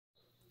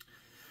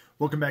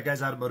Welcome back,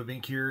 guys. Automotive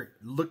Inc. here.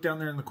 Look down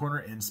there in the corner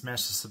and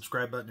smash the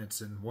subscribe button.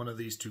 It's in one of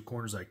these two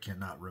corners. I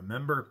cannot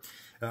remember.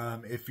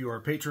 If you are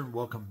a patron,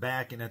 welcome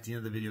back. And at the end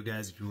of the video,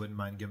 guys, if you wouldn't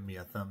mind giving me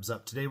a thumbs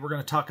up. Today, we're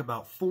going to talk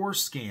about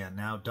Forscan.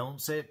 Now,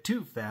 don't say it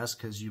too fast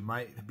because you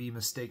might be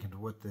mistaken to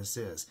what this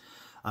is.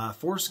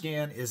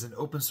 Forscan is an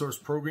open source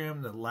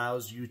program that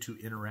allows you to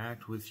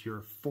interact with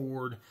your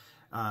Ford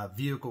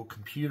vehicle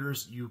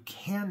computers. You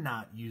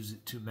cannot use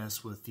it to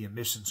mess with the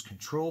emissions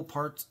control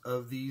parts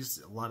of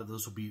these. A lot of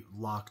those will be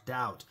locked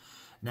out.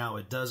 Now,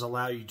 it does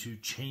allow you to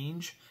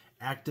change,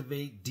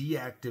 activate,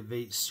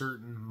 deactivate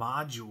certain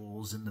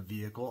modules in the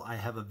vehicle. I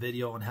have a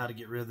video on how to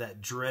get rid of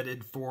that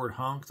dreaded Ford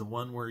honk, the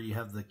one where you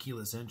have the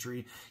keyless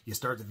entry. You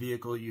start the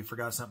vehicle, you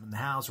forgot something in the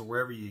house or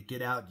wherever, you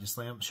get out, you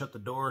shut the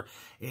door,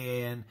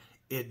 and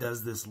it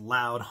does this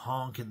loud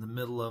honk in the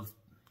middle of,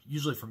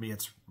 usually for me,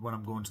 it's when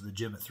I'm going to the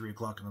gym at 3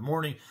 o'clock in the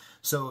morning.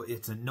 So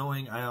it's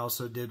annoying. I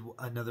also did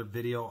another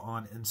video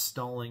on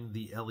installing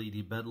the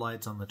LED bed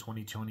lights on the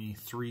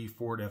 2023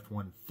 Ford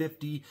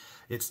F-150.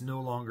 It's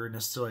no longer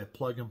necessarily a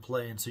plug and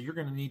play. And so you're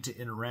going to need to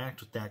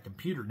interact with that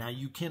computer. Now,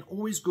 you can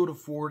always go to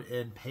Ford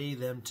and pay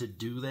them to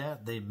do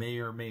that. They may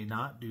or may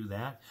not do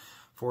that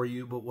for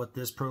you. But what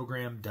this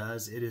program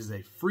does, it is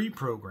a free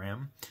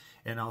program.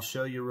 And I'll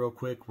show you real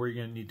quick where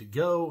you're going to need to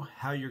go,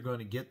 how you're going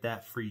to get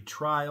that free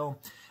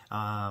trial.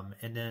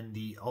 And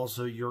then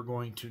also you're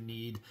going to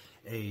need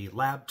a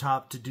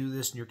laptop to do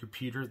this in your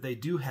computer. They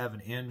do have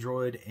an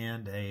Android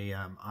and a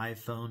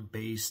iPhone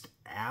based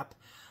app.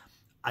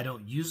 I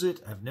don't use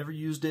it. I've never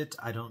used it.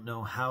 I don't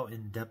know how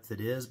in-depth it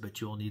is, but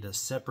you'll need a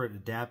separate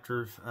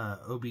adapter,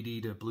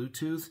 OBD to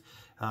Bluetooth,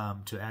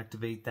 to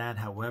activate that.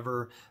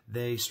 However,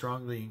 they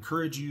strongly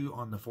encourage you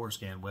on the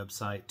Forscan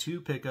website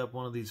to pick up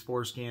one of these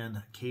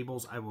Forscan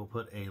cables. I will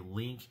put a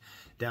link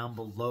down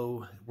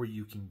below where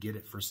you can get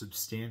it for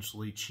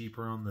substantially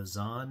cheaper on the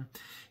Zon.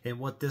 And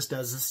what this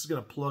does, this is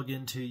going to plug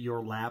into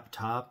your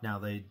laptop. Now,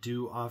 they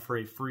do offer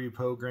a free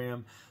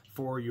program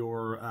for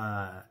your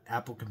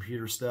Apple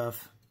computer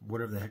stuff,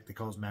 whatever the heck they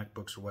call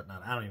MacBooks or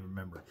whatnot. I don't even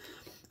remember.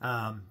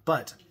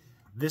 But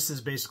this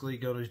is basically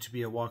going to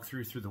be a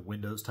walkthrough through the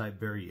Windows type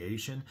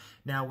variation.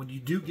 Now, when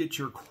you do get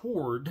your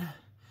cord,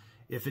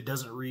 if it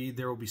doesn't read,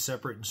 there will be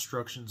separate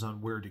instructions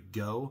on where to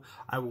go.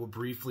 I will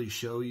briefly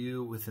show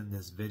you within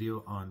this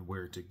video on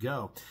where to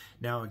go.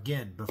 Now,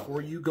 again,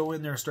 before you go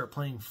in there and start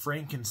playing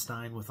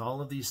Frankenstein with all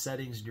of these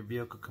settings in your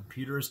vehicle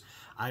computers,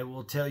 I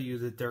will tell you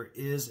that there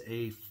is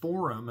a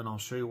forum, and I'll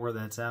show you where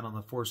that's at on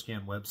the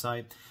Forscan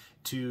website.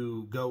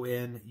 To go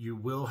in, you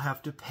will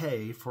have to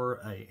pay for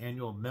an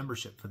annual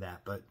membership for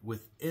that. But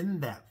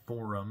within that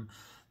forum,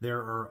 there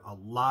are a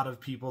lot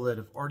of people that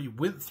have already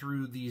went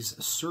through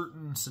these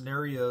certain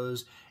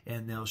scenarios,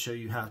 and they'll show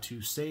you how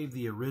to save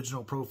the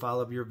original profile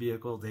of your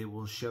vehicle. They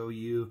will show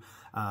you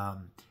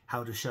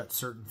how to shut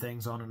certain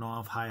things on and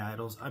off, high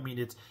idles. I mean,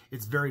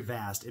 it's very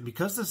vast. And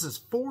because this is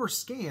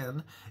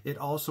Forscan, it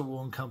also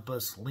will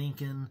encompass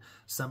Lincoln,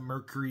 some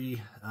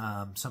Mercury,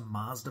 some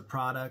Mazda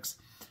products.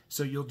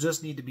 So you'll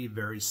just need to be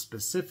very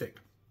specific.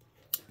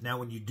 Now,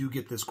 when you do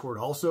get this cord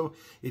also,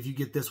 if you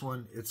get this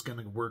one, it's going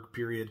to work,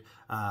 period.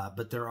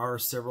 But there are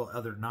several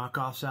other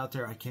knockoffs out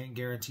there. I can't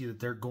guarantee that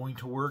they're going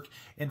to work.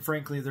 And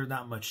frankly, they're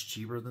not much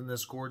cheaper than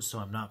this cord, so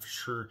I'm not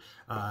sure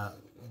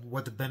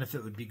what the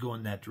benefit would be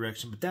going that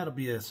direction. But that'll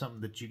be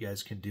something that you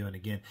guys can do. And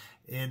again,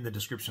 in the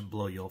description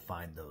below, you'll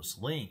find those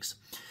links.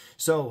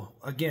 So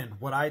again,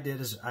 what I did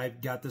is I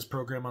got this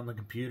program on the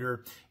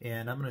computer,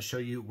 and I'm going to show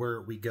you where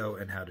we go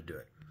and how to do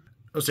it.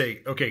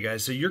 Okay,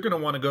 guys, so you're going to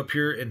want to go up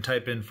here and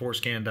type in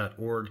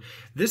forscan.org.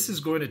 This is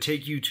going to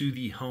take you to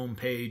the home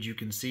page. You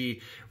can see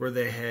where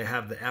they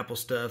have the Apple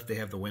stuff, they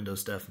have the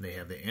Windows stuff, and they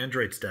have the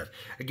Android stuff.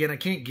 Again, I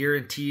can't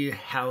guarantee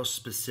how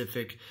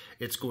specific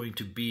it's going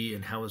to be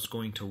and how it's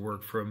going to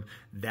work from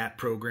that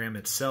program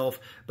itself.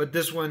 But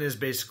this one is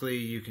basically,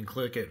 you can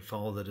click it,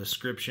 follow the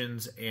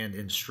descriptions and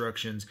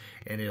instructions,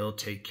 and it'll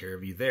take care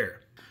of you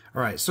there.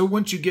 All right, so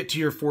once you get to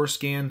your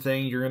Forscan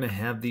thing, you're going to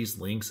have these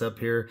links up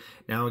here.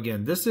 Now,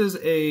 again, this is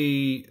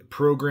a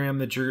program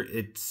that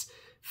it's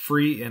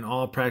free in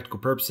all practical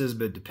purposes,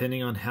 but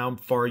depending on how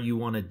far you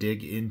want to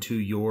dig into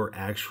your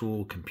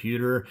actual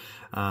computer,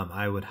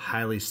 I would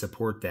highly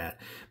support that.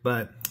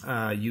 But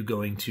you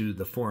going to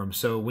the forum.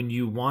 So when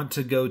you want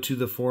to go to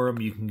the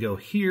forum, you can go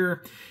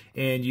here,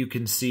 and you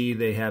can see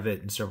they have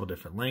it in several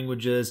different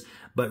languages.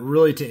 But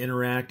really, to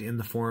interact in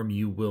the forum,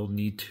 you will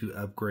need to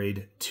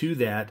upgrade to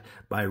that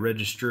by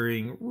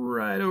registering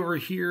right over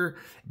here,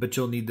 but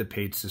you'll need the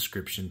paid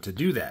subscription to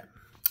do that.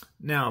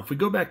 Now, if we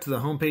go back to the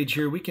homepage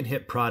here, we can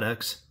hit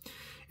products.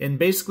 And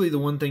basically, the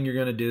one thing you're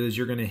going to do is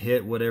you're going to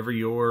hit whatever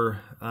your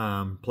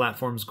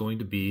platform is going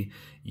to be.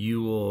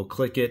 You will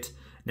click it.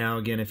 Now,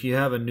 again, if you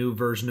have a new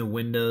version of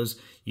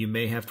Windows, you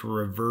may have to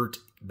revert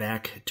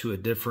back to a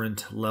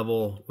different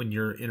level when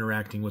you're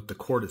interacting with the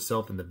cord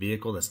itself in the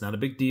vehicle. That's not a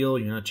big deal.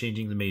 You're not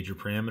changing the major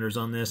parameters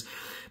on this,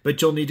 but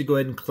you'll need to go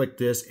ahead and click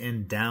this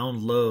and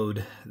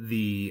download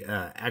the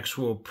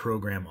actual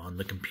program on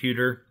the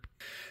computer.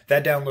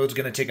 That download is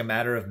going to take a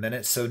matter of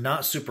minutes, so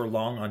not super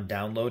long on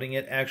downloading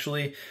it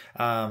actually.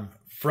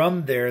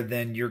 From there,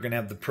 then you're going to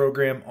have the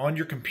program on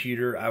your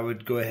computer. I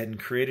would go ahead and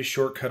create a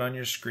shortcut on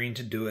your screen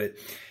to do it.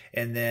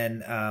 And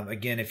then,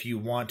 again, if you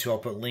want to, I'll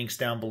put links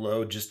down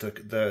below, just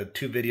the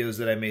 2 videos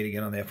that I made,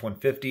 again, on the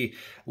F-150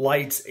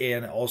 lights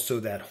and also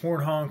that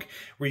horn honk,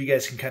 where you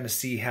guys can kind of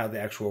see how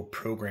the actual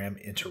program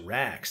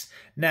interacts.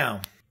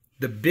 Now,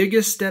 the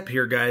biggest step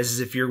here, guys, is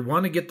if you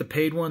want to get the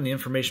paid one, the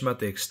information about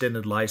the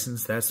extended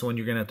license, that's the one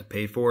you're going to have to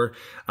pay for.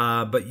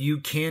 But you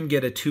can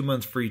get a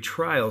 2-month free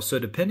trial. So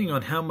depending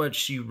on how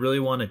much you really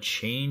want to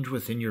change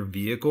within your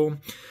vehicle,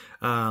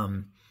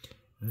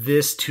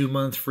 this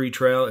 2-month free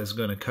trial is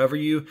going to cover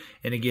you.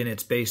 And again,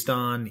 it's based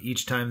on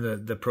each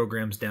time the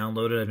program's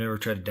downloaded. I've never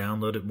tried to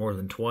download it more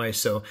than twice,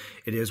 so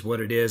it is what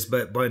it is.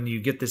 But when you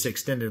get this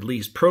extended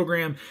lease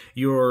program,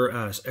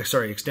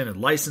 extended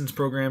license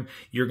program,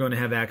 you're going to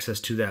have access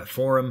to that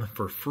forum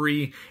for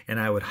free. And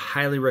I would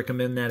highly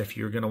recommend that if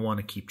you're going to want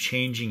to keep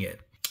changing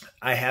it.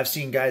 I have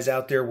seen guys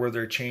out there where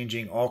they're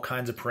changing all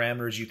kinds of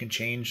parameters. You can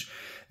change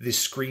the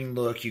screen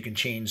look. You can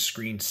change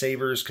screen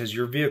savers because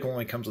your vehicle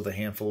only comes with a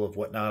handful of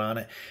whatnot on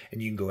it,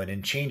 and you can go in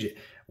and change it.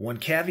 One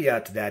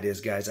caveat to that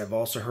is, guys, I've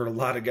also heard a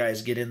lot of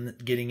guys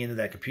getting into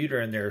that computer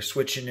and they're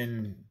switching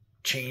and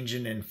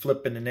changing and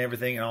flipping and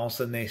everything, and all of a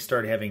sudden they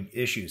start having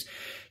issues.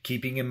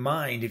 Keeping in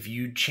mind, if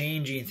you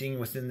change anything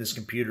within this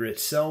computer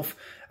itself,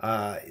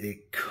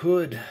 it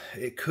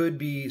could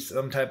be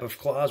some type of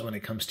clause when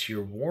it comes to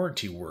your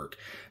warranty work.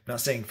 I'm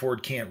not saying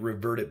Ford can't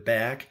revert it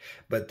back,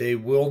 but they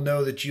will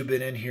know that you've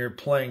been in here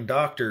playing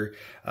doctor.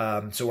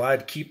 So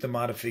I'd keep the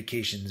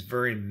modifications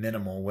very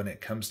minimal when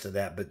it comes to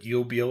that, but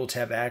you'll be able to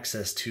have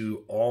access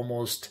to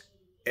almost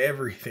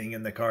everything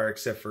in the car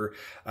except for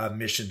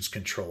emissions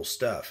control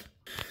stuff.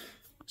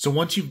 So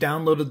once you've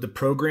downloaded the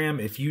program,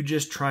 if you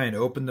just try and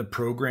open the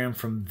program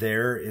from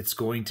there, it's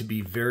going to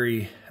be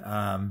very,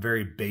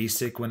 very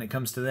basic when it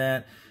comes to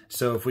that.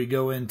 So if we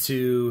go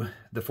into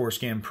the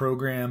Forscan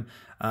program,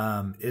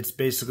 it's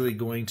basically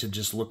going to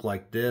just look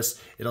like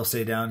this. It'll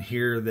say down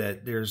here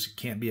that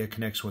can't be a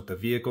connection with the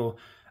vehicle.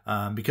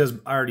 Because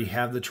I already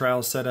have the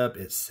trial set up,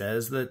 it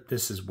says that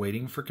this is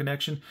waiting for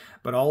connection,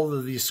 but all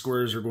of these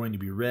squares are going to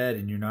be red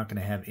and you're not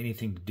going to have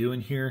anything to do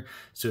in here.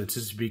 So it's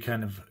just to be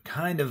kind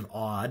of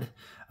odd.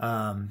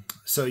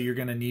 So you're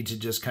going to need to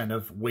just kind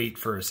of wait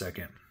for a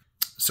second.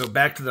 So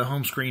back to the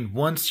home screen.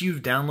 Once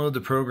you've downloaded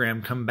the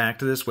program, come back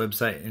to this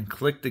website and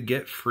click the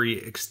Get Free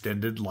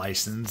Extended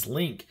License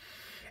link.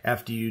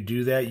 After you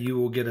do that, you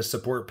will get a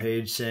support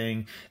page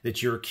saying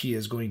that your key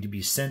is going to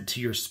be sent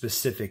to your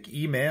specific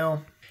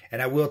email.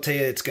 And I will tell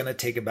you, it's going to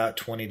take about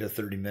 20 to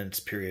 30 minutes,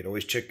 period.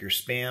 Always check your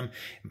spam.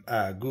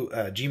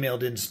 Gmail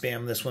didn't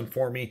spam this one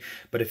for me,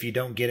 but if you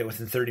don't get it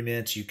within 30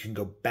 minutes, you can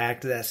go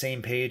back to that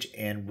same page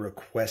and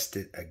request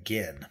it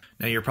again.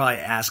 Now, you're probably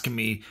asking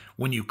me,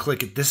 when you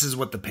click it, this is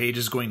what the page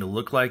is going to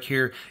look like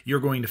here.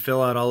 You're going to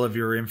fill out all of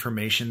your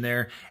information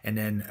there. And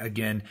then,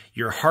 again,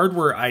 your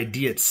hardware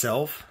ID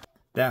itself,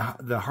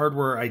 the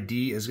hardware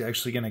ID is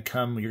actually going to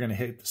come. You're going to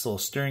hit this little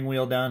steering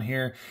wheel down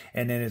here,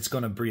 and then it's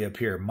going to be up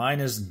here. Mine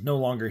is no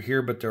longer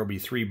here, but there will be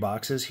 3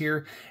 boxes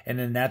here, and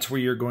then that's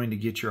where you're going to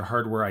get your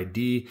hardware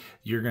ID.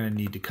 You're going to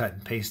need to cut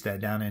and paste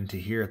that down into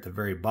here at the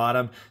very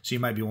bottom. So you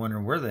might be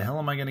wondering, where the hell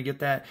am I going to get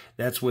that?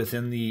 That's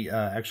within the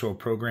actual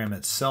program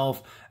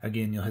itself.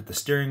 Again, you'll hit the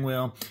steering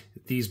wheel.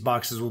 These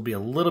boxes will be a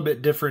little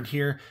bit different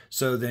here,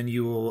 so then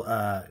you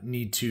will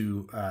need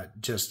to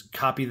just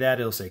copy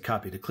that. It'll say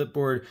copy to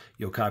clipboard.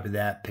 You'll copy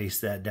that,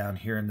 paste that down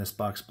here in this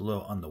box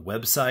below on the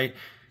website,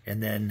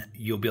 and then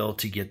you'll be able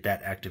to get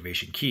that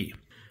activation key.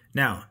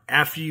 Now,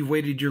 after you've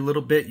waited your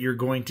little bit, you're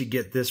going to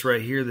get this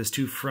right here, this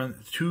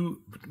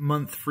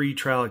 2-month free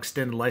trial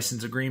extended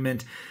license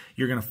agreement.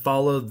 You're going to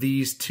follow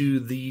these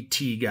to the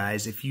T,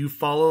 guys. If you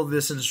follow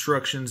this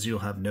instructions, you'll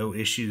have no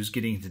issues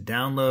getting to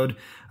download.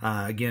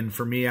 Again,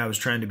 for me, I was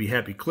trying to be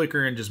happy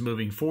clicker and just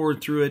moving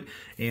forward through it.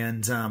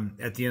 And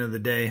at the end of the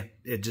day,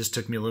 it just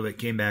took me a little bit,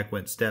 came back,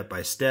 went step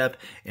by step,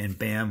 and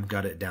bam,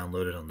 got it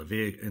downloaded on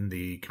in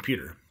the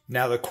computer.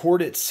 Now, the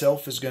cord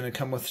itself is going to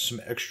come with some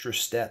extra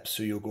steps.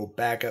 So you'll go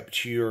back up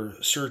to your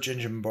search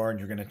engine bar and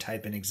you're going to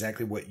type in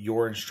exactly what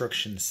your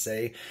instructions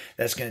say.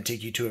 That's going to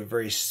take you to a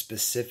very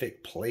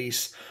specific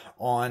place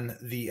on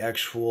the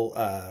actual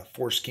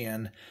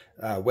Forscan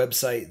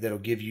website that'll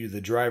give you the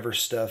driver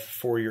stuff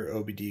for your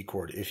OBD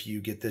cord. If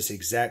you get this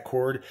exact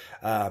cord,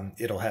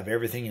 it'll have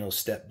everything. It'll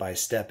step by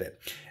step it.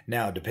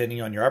 Now,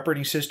 depending on your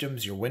operating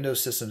systems, your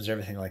Windows systems,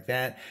 everything like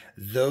that,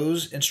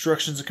 those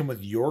instructions that come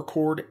with your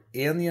cord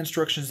and the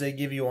instructions they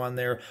give you on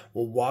there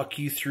will walk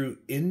you through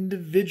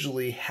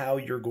individually how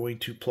you're going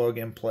to plug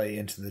and play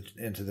into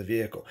the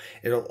vehicle.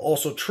 It'll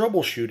also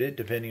troubleshoot it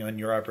depending on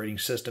your operating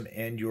system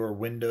and your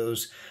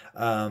Windows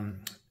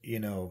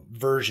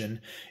version.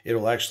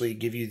 It'll actually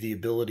give you the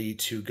ability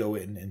to go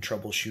in and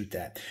troubleshoot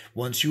that.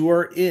 Once you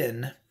are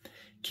in,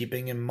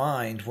 Keeping in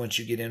mind, once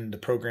you get into the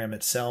program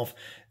itself,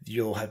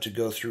 you'll have to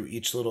go through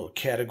each little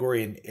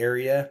category and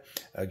area.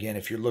 Again,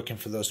 if you're looking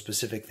for those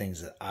specific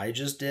things that I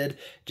just did,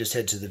 just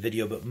head to the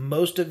video. But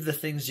most of the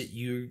things that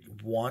you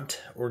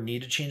want or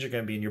need to change are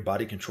going to be in your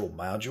body control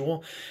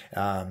module.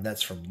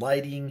 That's from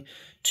lighting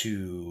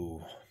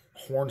to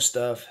horn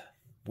stuff,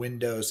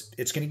 windows.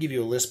 It's going to give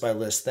you a list by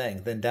list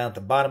thing. Then down at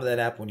the bottom of that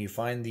app, when you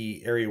find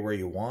the area where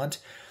you want,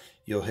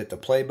 you'll hit the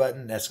play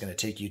button. That's going to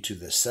take you to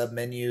the sub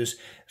menus.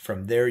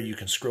 From there, you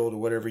can scroll to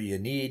whatever you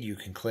need. You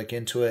can click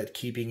into it,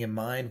 keeping in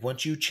mind,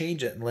 once you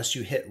change it, unless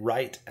you hit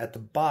right at the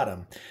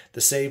bottom,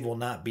 the save will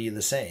not be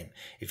the same.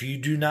 If you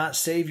do not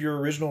save your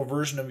original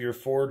version of your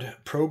Ford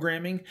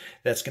programming,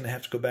 that's going to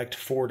have to go back to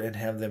Ford and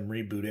have them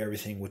reboot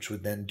everything, which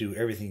would then do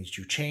everything that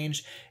you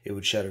changed. It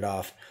would shut it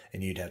off,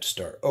 and you'd have to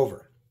start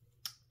over.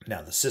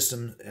 Now, the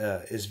system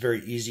is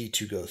very easy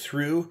to go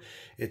through.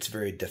 It's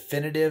very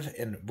definitive.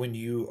 And when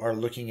you are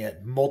looking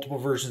at multiple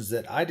versions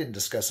that I didn't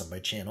discuss on my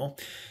channel,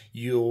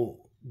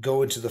 you'll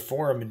go into the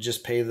forum and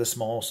just pay the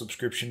small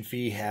subscription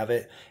fee, have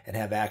it, and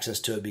have access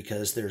to it,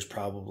 because there's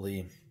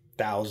probably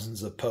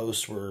thousands of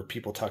posts where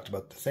people talked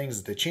about the things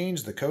that they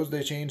changed, the codes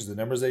they changed, the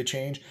numbers they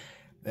changed.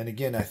 And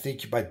again, I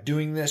think by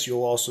doing this,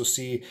 you'll also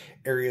see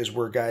areas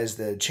where guys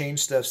that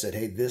changed stuff said,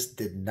 hey, this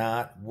did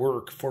not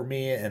work for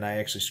me, and I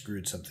actually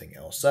screwed something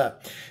else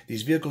up.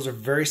 These vehicles are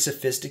very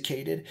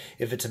sophisticated.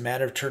 If it's a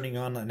matter of turning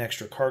on an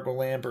extra cargo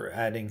lamp or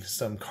adding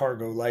some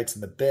cargo lights in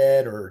the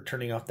bed or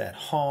turning off that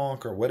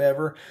honk or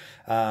whatever,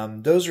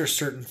 those are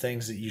certain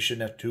things that you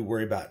shouldn't have to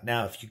worry about.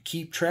 Now, if you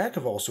keep track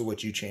of also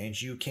what you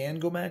changed, you can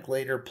go back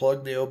later,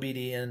 plug the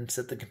OBD in,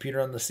 set the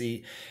computer on the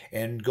seat,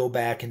 and go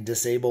back and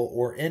disable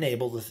or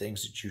enable the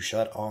things that you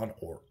shut on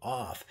or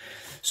off.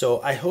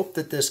 So I hope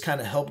that this kind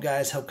of helped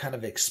guys, help kind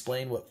of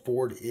explain what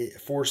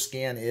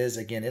Forscan is.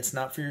 Again, it's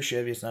not for your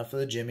Chevy, it's not for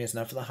the Jimmy, it's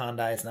not for the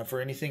Hyundai, it's not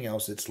for anything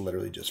else. It's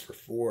literally just for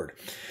Ford.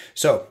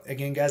 So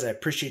again, guys, I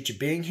appreciate you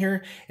being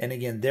here. And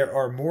again, there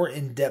are more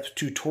in-depth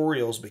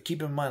tutorials, but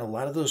keep in mind, a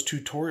lot of those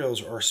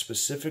tutorials are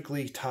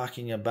specifically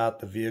talking about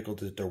the vehicle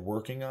that they're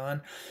working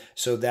on.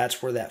 So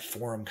that's where that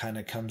forum kind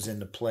of comes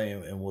into play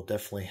and will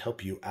definitely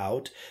help you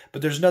out.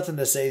 But there's nothing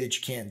to say that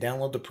you can't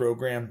download the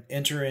program,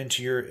 enter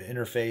into your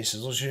interface.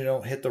 As long as you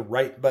don't hit the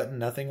right button,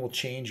 nothing will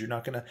change. You're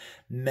not going to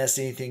mess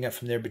anything up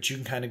from there, but you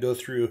can kind of go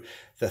through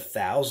the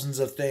thousands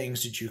of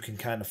things that you can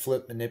kind of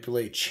flip,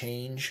 manipulate,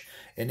 change,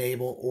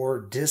 enable, or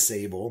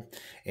disable.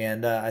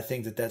 And I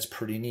think that that's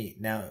pretty neat.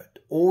 Now,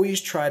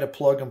 always try to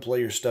plug and play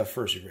your stuff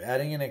first. If you're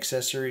adding an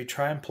accessory,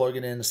 try and plug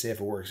it in to see if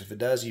it works. If it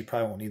does, you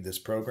probably won't need this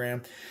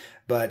program.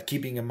 But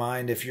keeping in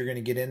mind, if you're going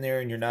to get in there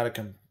and you're not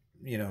a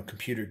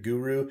computer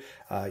guru,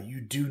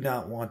 you do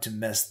not want to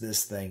mess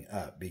this thing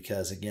up,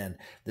 because again,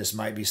 this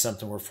might be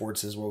something where Ford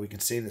says, well, we can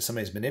see that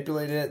somebody's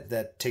manipulated it,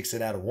 that takes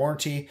it out of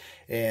warranty,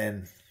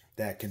 and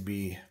that can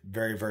be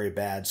very, very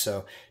bad.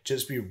 So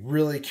just be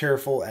really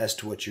careful as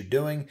to what you're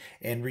doing,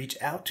 and reach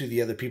out to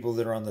the other people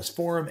that are on this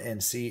forum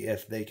and see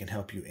if they can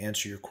help you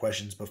answer your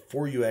questions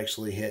before you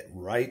actually hit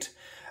right.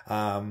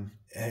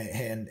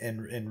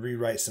 And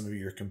rewrite some of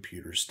your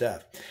computer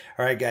stuff.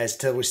 All right, guys,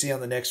 till we see you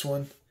on the next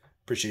one.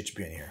 Appreciate you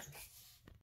being here.